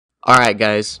Alright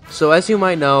guys, so as you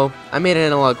might know, I made an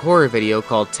analog horror video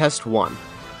called Test 1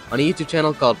 on a YouTube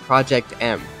channel called Project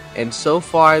M, and so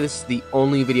far this is the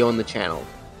only video on the channel,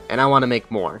 and I want to make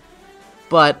more.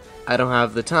 But I don't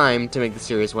have the time to make the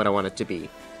series what I want it to be.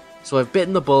 So I've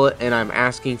bitten the bullet and I'm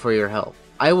asking for your help.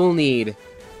 I will need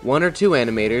 1 or 2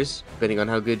 animators, depending on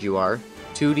how good you are,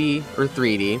 2D or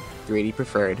 3D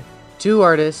preferred, 2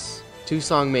 artists, 2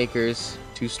 song makers,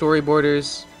 2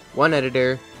 storyboarders, 1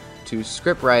 editor, 2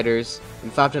 script writers,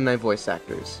 and 5 to 9 voice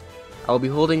actors. I will be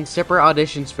holding separate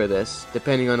auditions for this,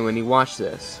 depending on when you watch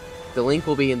this. The link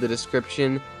will be in the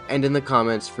description and in the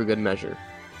comments for good measure.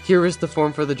 Here is the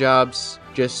form for the jobs.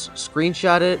 Just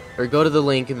screenshot it or go to the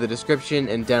link in the description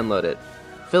and download it.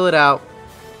 Fill it out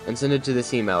and send it to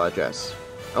this email address.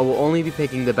 I will only be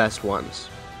picking the best ones.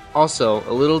 Also,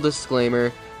 a little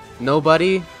disclaimer,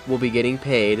 nobody will be getting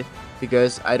paid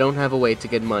because I don't have a way to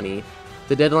get money.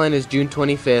 The deadline is June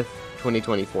 25th,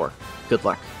 2024. Good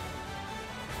luck.